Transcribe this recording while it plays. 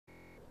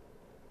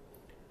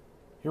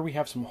Here we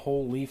have some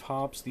whole leaf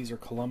hops. These are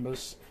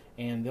Columbus,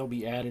 and they'll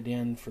be added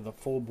in for the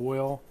full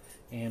boil.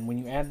 And when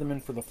you add them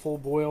in for the full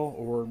boil,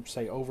 or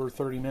say over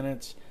 30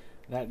 minutes,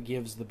 that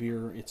gives the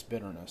beer its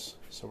bitterness.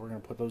 So we're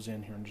going to put those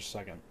in here in just a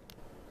second.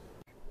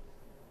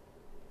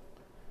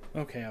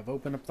 Okay, I've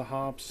opened up the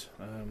hops.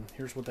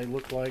 Here's what they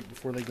look like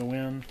before they go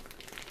in.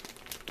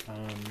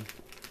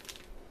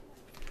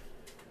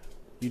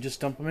 You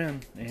just dump them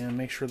in and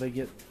make sure they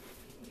get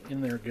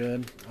in there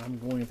good. I'm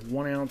going with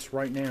 1 ounce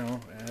right now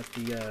at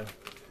the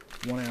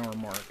 1 hour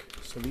mark.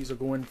 So these will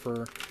go in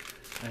for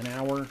an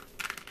hour,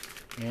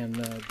 and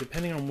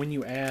depending on when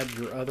you add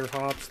your other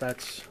hops,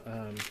 that's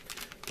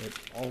it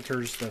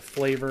alters the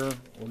flavor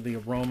or the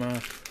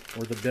aroma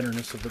or the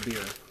bitterness of the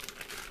beer.